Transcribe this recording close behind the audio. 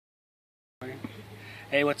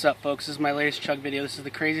Hey, what's up, folks? This is my latest chug video. This is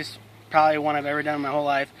the craziest, probably one I've ever done in my whole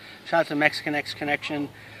life. Shout out to Mexican X Connection.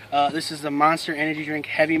 This is the Monster Energy Drink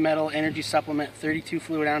Heavy Metal Energy Supplement, 32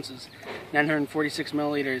 fluid ounces, 946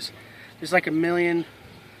 milliliters. There's like 1,000,000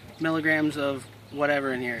 milligrams of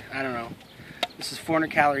whatever in here. I don't know. This is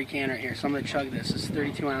 400 calorie can right here, so I'm going to chug this. This is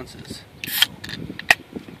 32 ounces.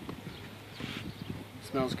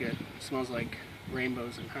 Smells good. It smells like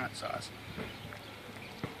rainbows and hot sauce.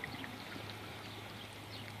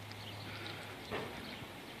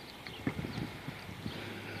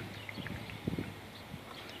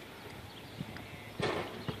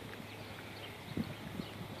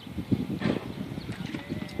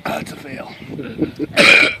 Oh, it's a fail.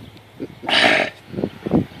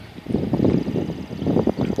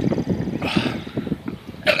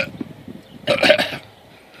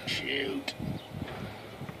 Shoot.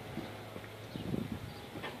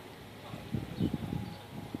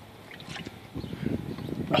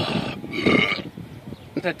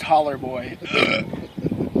 The taller boy.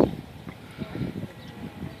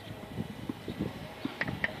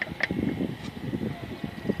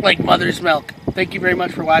 Like mother's milk. Thank you very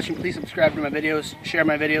much for watching. Please subscribe to my videos, share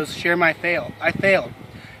my fail. I failed.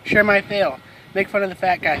 Share my fail. Make fun of the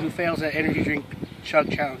fat guy who fails at energy drink chug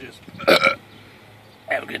challenges.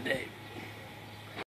 Have a good day.